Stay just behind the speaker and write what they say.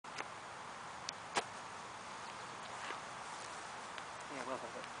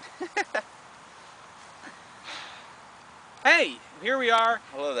Hey, here we are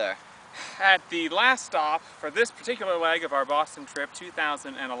Hello there. at the last stop for this particular leg of our Boston trip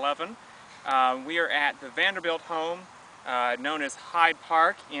 2011. We are at the Vanderbilt home, known as Hyde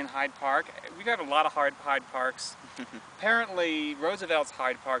Park in Hyde Park. We got a lot of Hyde Parks. Apparently Roosevelt's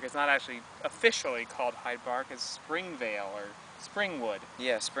Hyde Park is not actually officially called Hyde Park, it's Springvale or Springwood.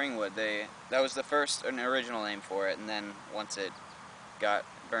 Yeah, Springwood. That was the first and original name for it, and then once it got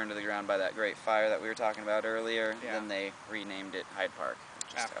burned to the ground by that great fire that we were talking about earlier, then they renamed it Hyde Park.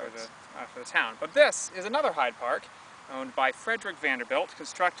 After the town. But this is another Hyde Park, owned by Frederick Vanderbilt,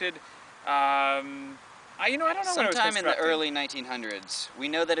 constructed, I don't know when it was sometime in the constructed. early 1900s. We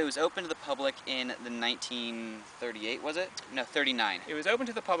know that it was open to the public in the 1938, was it? No, 39. It was open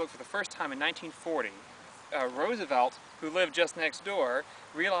to the public for the first time in 1940. Roosevelt, who lived just next door,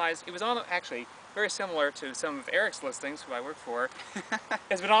 realized it was actually very similar to some of Eric's listings, who I work for.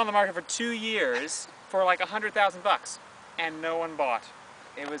 It's been on the market for 2 years for like $100,000, and no one bought.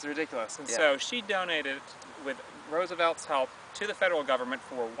 It was ridiculous. And so she donated it with Roosevelt's help to the federal government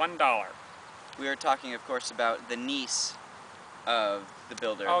for $1. We are talking, of course, about the niece of the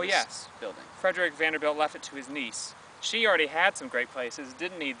builder of this building. Frederick Vanderbilt left it to his niece. She already had some great places,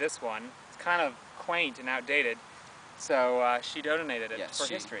 didn't need this one. It's kind of quaint and outdated, so she donated it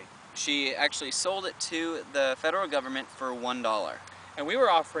for history. She actually sold it to the federal government for $1. And we were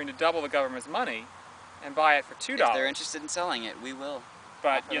offering to double the government's money and buy it for $2. If they're interested in selling it, we will.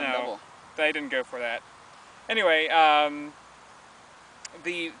 But, you know, they didn't go for that. Anyway,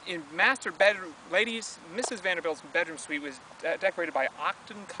 the master bedroom, Mrs. Vanderbilt's bedroom suite was decorated by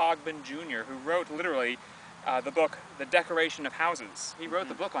Octon Cogburn Jr., who wrote literally the book, The Decoration of Houses. He wrote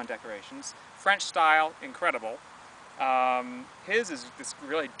the book on decorations. French style, incredible. His is this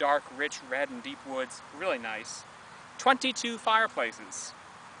really dark, rich red and deep woods, really nice. 22 fireplaces.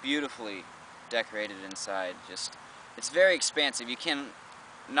 Beautifully decorated inside. It's very expansive. You can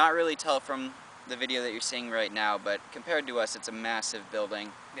not really tell from the video that you're seeing right now, but compared to us, it's a massive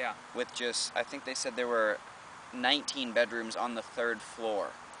building. Yeah. With I think they said there were 19 bedrooms on the 3rd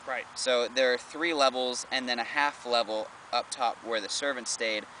floor. Right. So there are 3 levels and then a half level up top where the servants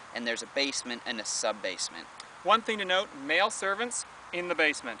stayed, and there's a basement and a sub-basement. One thing to note, male servants in the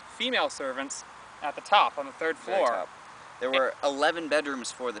basement, female servants at the top on the 3rd floor. There were 11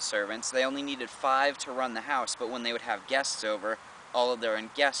 bedrooms for the servants. They only needed 5 to run the house, but when they would have guests over, all of their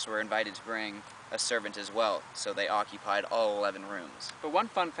guests were invited to bring a servant as well, so they occupied all 11 rooms. But one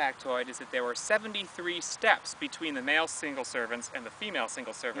fun factoid is that there were 73 steps between the male single servants and the female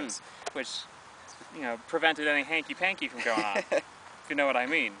single servants, which, you know, prevented any hanky-panky from going on, if you know what I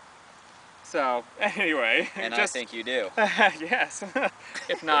mean. So, anyway. And I think you do. Yes.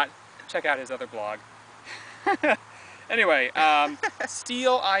 If not, check out his other blog. Anyway,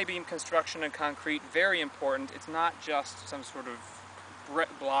 steel I-beam construction and concrete, very important. It's not just some sort of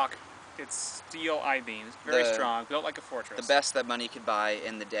block, it's steel I-beams, very strong, built like a fortress. The best that money could buy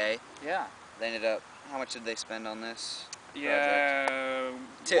in the day. Yeah. They ended up, how much did they spend on this project?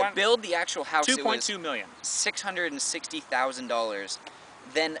 To build the actual house, $2.2 million. $660,000.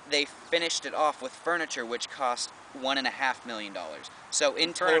 Then they finished it off with furniture, which cost $1.5 million. So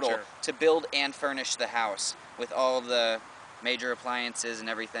in total, to build and furnish the house with all of the major appliances and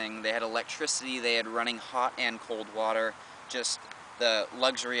everything, they had electricity, they had running hot and cold water, just the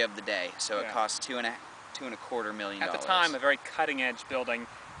luxury of the day. So it cost $2.25 million. At the time, a very cutting-edge building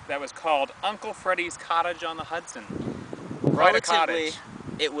that was called Uncle Freddy's Cottage on the Hudson. Relatively,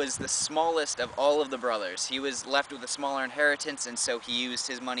 it was the smallest of all of the brothers. He was left with a smaller inheritance, and so he used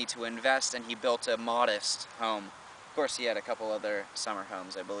his money to invest, and he built a modest home. Of course, he had a couple other summer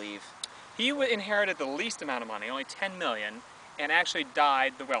homes, I believe. He inherited the least amount of money, only $10 million, and actually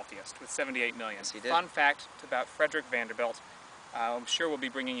died the wealthiest with $78 million. Yes, he did. Fun fact about Frederick Vanderbilt. I'm sure we'll be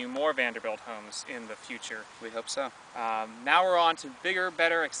bringing you more Vanderbilt homes in the future. We hope so. Now we're on to bigger,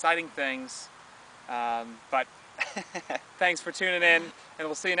 better, exciting things. But thanks for tuning in, and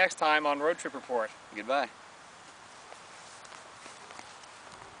we'll see you next time on Road Trip Report. Goodbye.